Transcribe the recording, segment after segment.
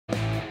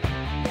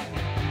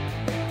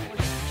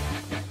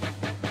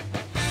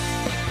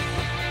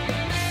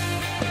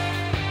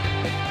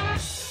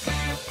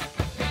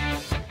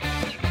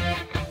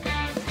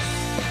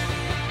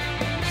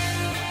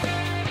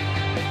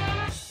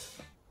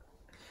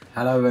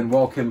Hello and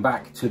welcome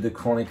back to the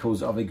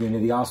Chronicles of a Gooner,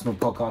 the Arsenal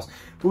podcast,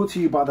 brought to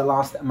you by the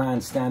last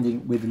man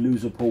standing with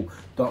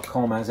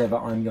loserpool.com. As ever,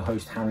 I'm your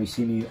host, Harry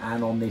Symeou,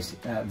 and on this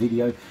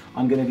video,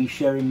 I'm going to be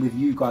sharing with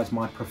you guys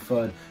my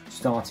preferred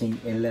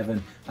starting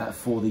 11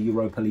 for the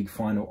Europa League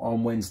final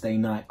on Wednesday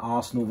night.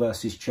 Arsenal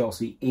versus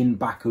Chelsea in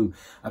Baku,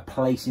 a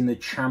place in the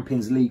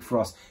Champions League for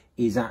us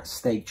is at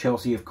stake.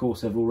 Chelsea, of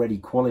course, have already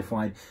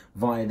qualified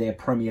via their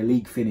Premier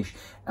League finish,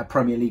 a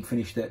Premier League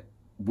finish that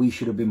we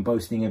should have been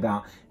boasting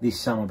about this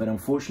summer, but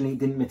unfortunately it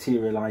didn't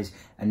materialise,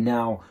 and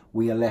now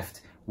we are left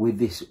with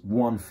this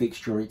one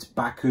fixture. It's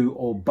Baku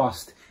or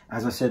bust,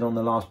 as I said on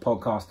the last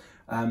podcast.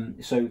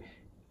 So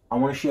I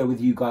want to share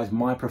with you guys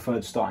my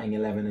preferred starting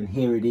 11, and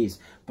here it is.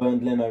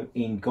 Bernd Leno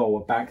in goal,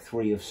 a back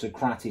three of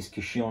Socrates,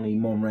 Koscielny,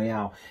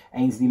 Monreal,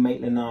 Ainsley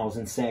Maitland-Niles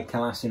and Sead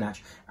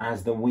Kolasinac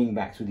as the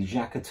wing-backs, with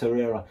Xhaka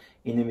Torreira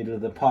in the middle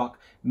of the park,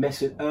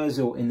 Mesut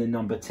Ozil in the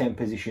number 10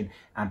 position,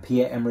 and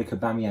Pierre-Emerick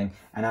Aubameyang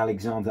and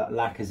Alexander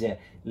Lacazette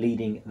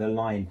leading the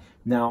line.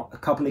 Now, a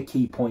couple of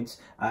key points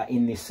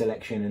in this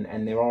selection,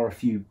 and there are a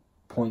few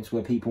points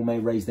where people may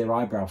raise their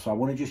eyebrows, so I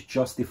want to just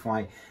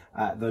justify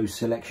those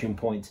selection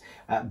points.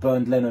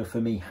 Bernd Leno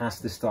for me has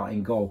to start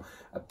in goal.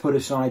 Put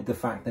aside the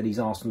fact that he's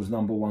Arsenal's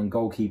 #1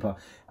 goalkeeper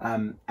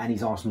and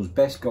he's Arsenal's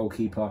best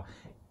goalkeeper.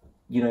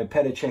 You know,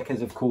 Petr Cech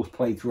has of course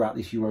played throughout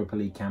this Europa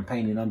League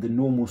campaign, and under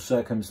normal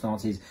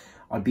circumstances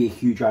I'd be a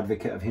huge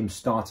advocate of him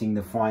starting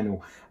the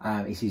final.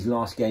 It's his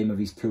last game of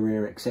his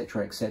career,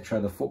 etc,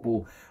 etc. The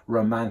football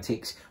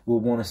romantics will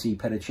want to see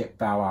Petr Cech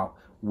bow out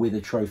with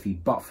a trophy,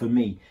 but for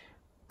me,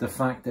 the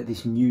fact that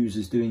this news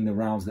is doing the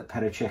rounds that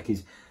Petr Cech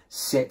is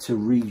set to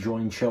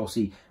rejoin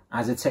Chelsea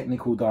as a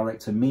technical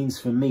director means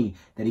for me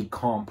that he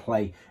can't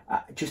play.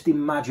 Just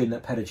imagine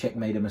that Petr Cech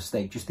made a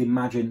mistake. Just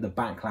imagine the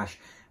backlash.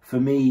 For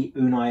me,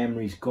 Unai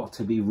Emery's got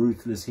to be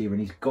ruthless here, and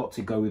he's got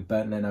to go with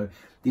Bernd Leno.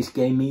 This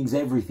game means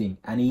everything,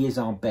 and he is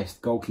our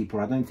best goalkeeper.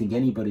 I don't think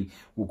anybody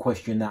will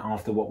question that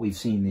after what we've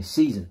seen this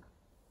season.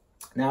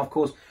 Now, of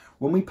course,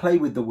 when we play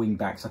with the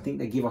wing-backs, I think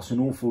they give us an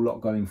awful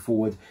lot going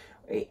forward.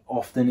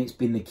 Often it's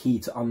been the key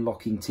to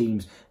unlocking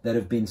teams that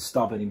have been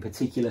stubborn. In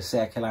particular,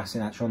 Sead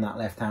Kolasinac on that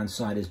left-hand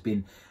side has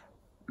been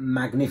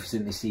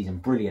magnificent this season,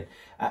 brilliant.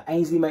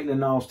 Ainsley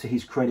Maitland-Niles, to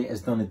his credit,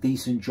 has done a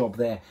decent job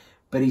there,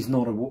 but he's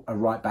not a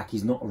right back,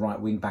 he's not a right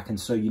wing back, and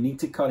so you need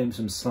to cut him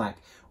some slack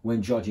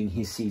when judging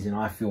his season,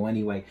 I feel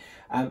anyway.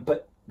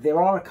 But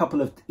there are a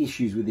couple of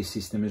issues with this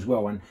system as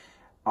well, and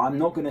I'm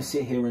not going to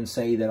sit here and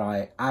say that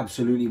I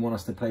absolutely want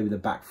us to play with a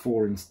back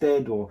four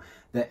instead, or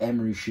that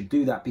Emery should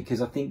do that,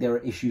 because I think there are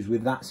issues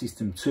with that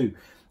system too.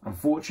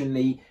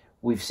 Unfortunately,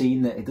 we've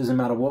seen that it doesn't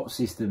matter what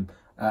system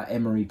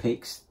Emery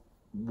picks,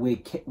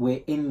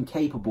 we're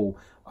incapable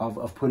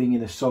of putting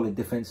in a solid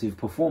defensive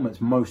performance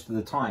most of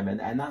the time,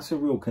 and that's a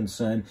real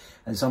concern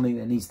and something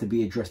that needs to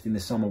be addressed in the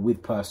summer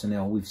with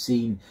personnel. We've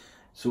seen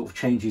sort of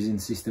changes in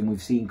system,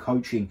 we've seen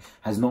coaching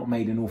has not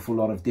made an awful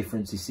lot of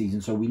difference this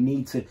season, so we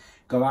need to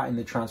go out in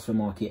the transfer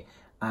market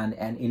and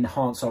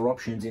enhance our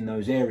options in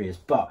those areas.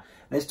 But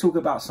let's talk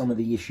about some of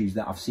the issues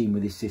that I've seen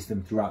with this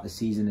system throughout the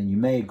season, and you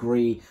may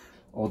agree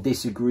or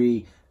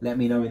disagree, let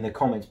me know in the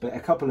comments. But a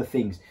couple of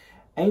things.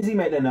 Ainsley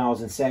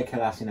Maitland-Niles and Sead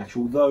Kolasinac,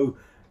 although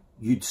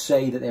you'd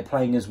say that they're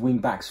playing as wing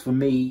backs, for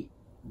me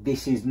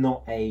this is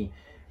not a,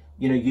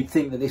 you know, you'd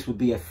think that this would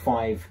be a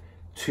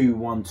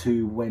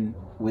 5-2-1-2 when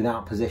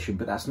without possession,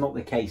 but that's not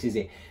the case, is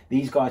it?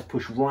 These guys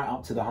push right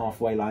up to the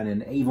halfway line,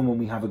 and even when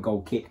we have a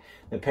goal kick,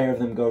 the pair of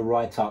them go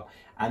right up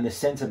and the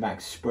centre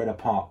backs spread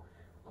apart.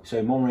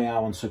 So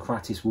Monreal and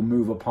Socrates will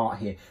move apart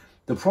here.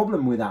 The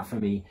problem with that for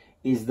me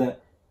is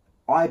that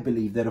I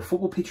believe that a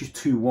football pitch is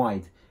too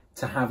wide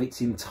to have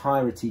its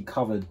entirety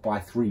covered by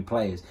 3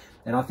 players,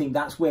 and I think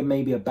that's where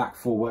maybe a back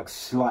four works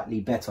slightly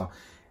better.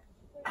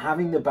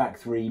 Having the back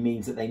 3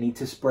 means that they need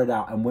to spread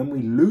out, and when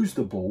we lose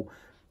the ball,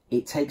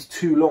 it takes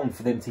too long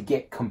for them to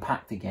get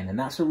compact again, and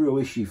that's a real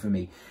issue for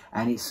me,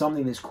 and it's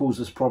something that's caused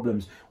us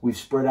problems. We've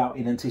spread out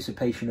in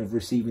anticipation of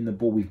receiving the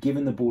ball, we've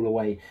given the ball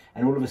away,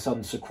 and all of a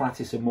sudden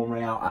Socrates and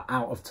Monreal are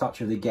out of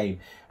touch of the game,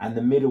 and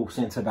the middle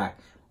centre-back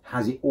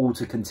has it all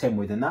to contend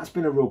with, and that's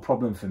been a real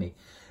problem for me.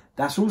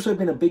 That's also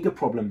been a bigger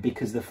problem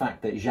because the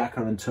fact that Xhaka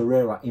and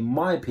Torreira, in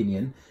my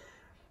opinion,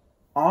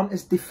 aren't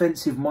as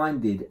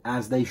defensive-minded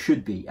as they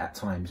should be at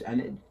times,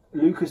 and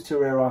Lucas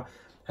Torreira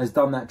has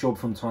done that job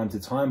from time to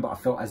time, but I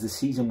felt as the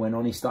season went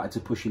on, he started to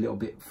push a little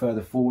bit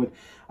further forward.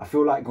 I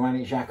feel like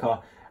Granit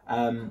Xhaka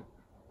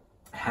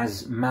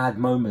has mad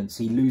moments.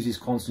 He loses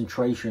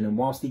concentration, and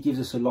whilst he gives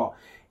us a lot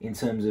in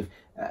terms of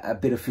a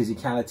bit of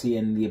physicality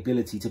and the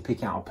ability to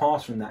pick out a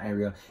pass from that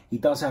area, he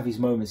does have his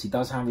moments, he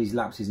does have his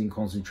lapses in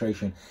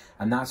concentration,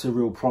 and that's a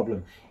real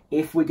problem.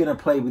 If we're going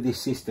to play with this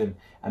system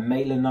and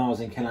Maitland-Niles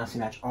and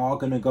Kolasinac are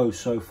going to go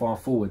so far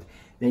forward,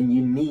 then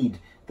you need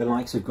the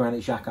likes of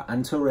Granit Xhaka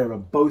and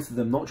Torreira, both of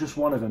them, not just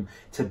one of them,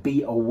 to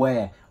be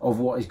aware of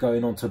what is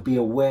going on, to be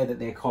aware that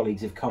their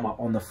colleagues have come up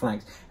on the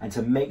flanks, and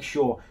to make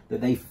sure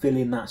that they fill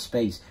in that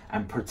space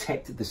and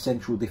protect the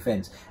central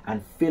defence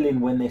and fill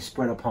in when they're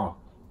spread apart.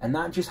 And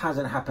that just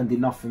hasn't happened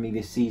enough for me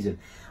this season.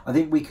 I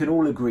think we can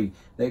all agree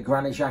that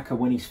Granit Xhaka,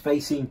 when he's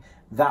facing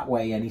that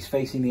way and he's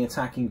facing the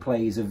attacking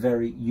play, is a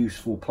very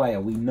useful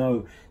player. We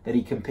know that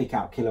he can pick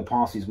out killer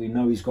passes. We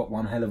know he's got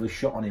one hell of a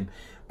shot on him.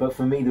 But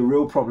for me, the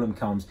real problem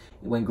comes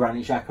when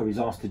Granit Xhaka is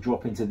asked to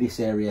drop into this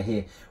area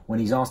here, when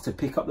he's asked to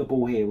pick up the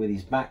ball here with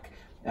his back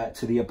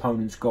to the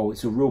opponent's goal.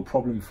 It's a real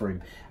problem for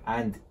him.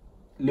 And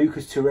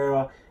Lucas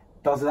Torreira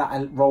does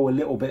that role a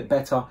little bit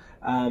better.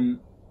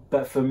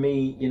 But for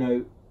me, you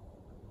know,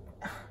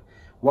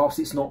 whilst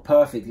it's not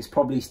perfect, it's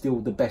probably still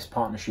the best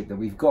partnership that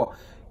we've got.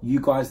 You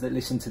guys that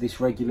listen to this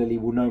regularly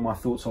will know my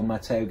thoughts on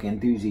Matteo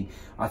Guendouzi.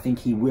 I think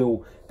he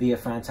will be a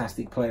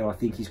fantastic player. I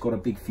think he's got a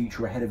big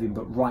future ahead of him.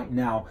 But right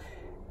now,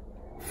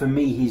 for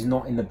me, he's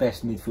not in the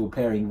best midfield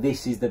pairing.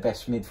 This is the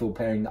best midfield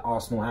pairing that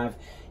Arsenal have.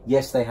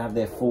 Yes, they have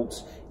their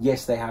faults.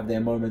 Yes, they have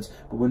their moments.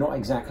 But we're not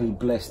exactly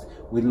blessed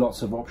with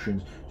lots of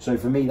options. So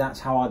for me, that's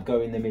how I'd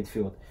go in the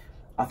midfield.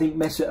 I think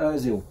Mesut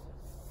Ozil,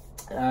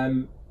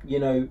 you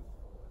know,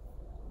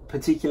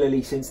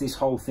 particularly since this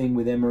whole thing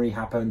with Emery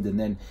happened and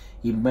then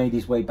he made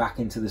his way back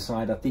into the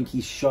side, I think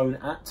he's shown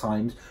at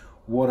times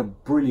what a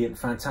brilliant,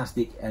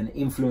 fantastic and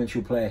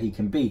influential player he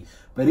can be.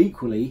 But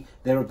equally,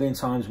 there have been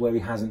times where he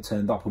hasn't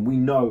turned up, and we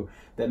know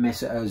that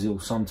Mesut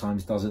Ozil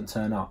sometimes doesn't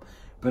turn up.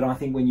 But I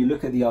think when you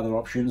look at the other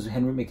options,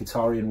 Henrik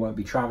Mkhitaryan won't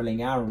be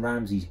travelling, Aaron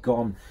Ramsey's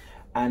gone,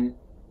 and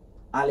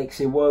Alex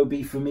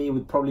Iwobi for me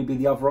would probably be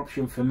the other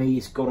option. For me,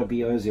 it's got to be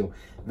Ozil.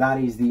 That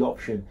is the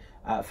option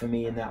for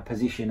me in that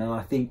position. And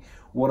I think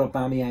what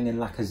Aubameyang and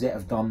Lacazette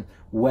have done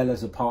well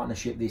as a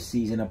partnership this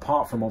season,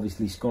 apart from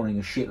obviously scoring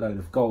a shitload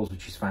of goals,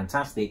 which is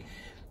fantastic,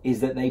 is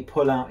that they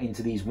pull out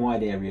into these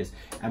wide areas.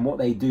 And what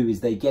they do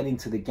is they get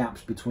into the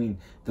gaps between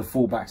the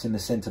fullbacks and the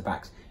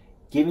centre-backs,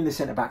 giving the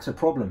centre-backs a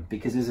problem.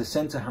 Because as a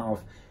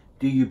centre-half,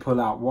 do you pull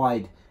out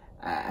wide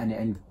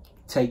and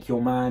take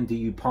your man? Do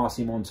you pass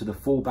him on to the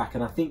fullback?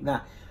 And I think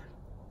that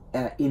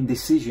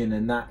indecision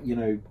and that, you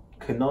know,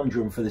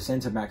 conundrum for the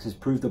centre-backs has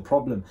proved a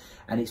problem.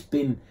 And it's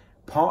been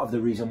part of the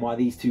reason why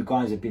these two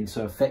guys have been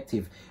so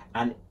effective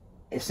and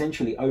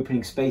essentially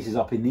opening spaces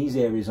up in these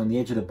areas on the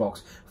edge of the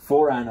box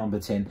for our number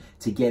 10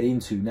 to get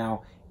into.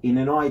 Now, in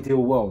an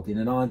ideal world, in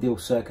an ideal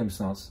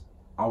circumstance,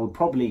 I would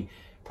probably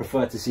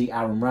prefer to see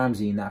Aaron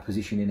Ramsey in that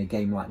position in a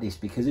game like this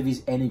because of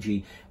his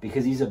energy,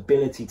 because his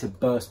ability to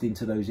burst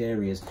into those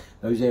areas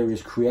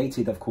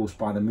created, of course,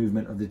 by the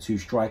movement of the two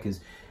strikers,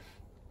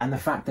 and the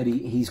fact that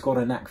he's got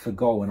a knack for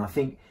goal. And I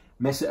think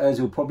Mesut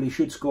Ozil probably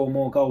should score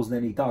more goals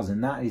than he does,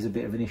 and that is a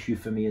bit of an issue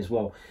for me as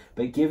well.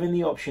 But given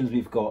the options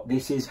we've got,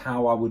 this is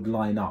how I would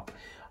line up.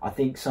 I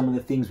think some of the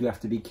things we have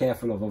to be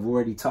careful of, I've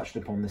already touched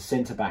upon, the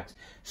centre-backs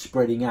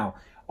spreading out.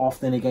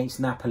 Often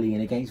against Napoli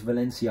and against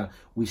Valencia,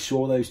 we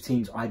saw those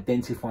teams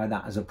identify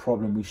that as a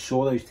problem. We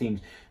saw those teams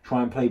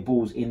try and play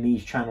balls in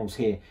these channels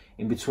here,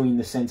 in between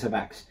the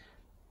centre-backs,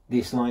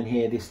 this line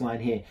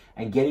here,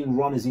 and getting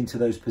runners into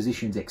those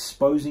positions,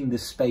 exposing the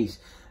space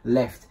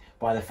left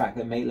by the fact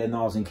that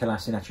Maitland-Niles and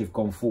Kolasinac have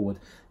gone forward.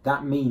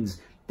 That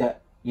means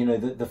that, you know,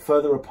 the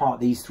further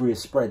apart these three are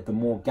spread, the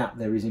more gap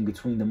there is in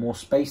between, the more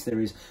space there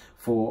is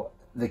for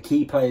the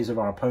key players of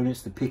our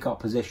opponents to pick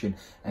up possession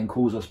and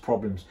cause us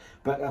problems.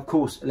 But of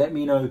course, let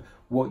me know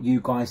what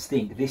you guys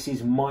think. This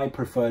is my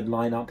preferred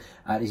lineup.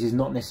 This is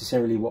not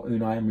necessarily what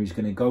Unai Emery is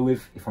going to go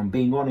with. If I'm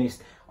being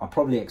honest, I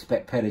probably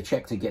expect Petr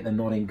Cech to get the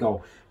nod in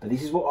goal. But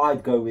this is what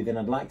I'd go with, and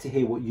I'd like to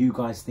hear what you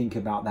guys think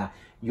about that.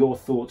 Your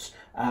thoughts,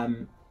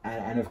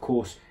 and of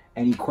course,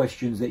 any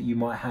questions that you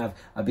might have.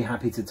 I'd be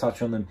happy to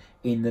touch on them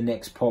in the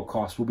next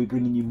podcast. We'll be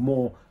bringing you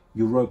more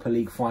Europa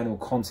League final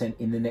content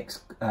in the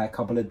next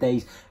couple of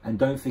days, and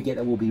don't forget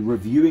that we'll be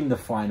reviewing the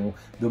final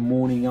the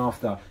morning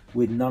after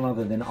with none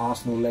other than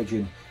Arsenal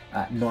legend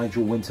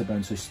Nigel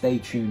Winterburn, so stay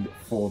tuned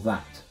for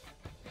that.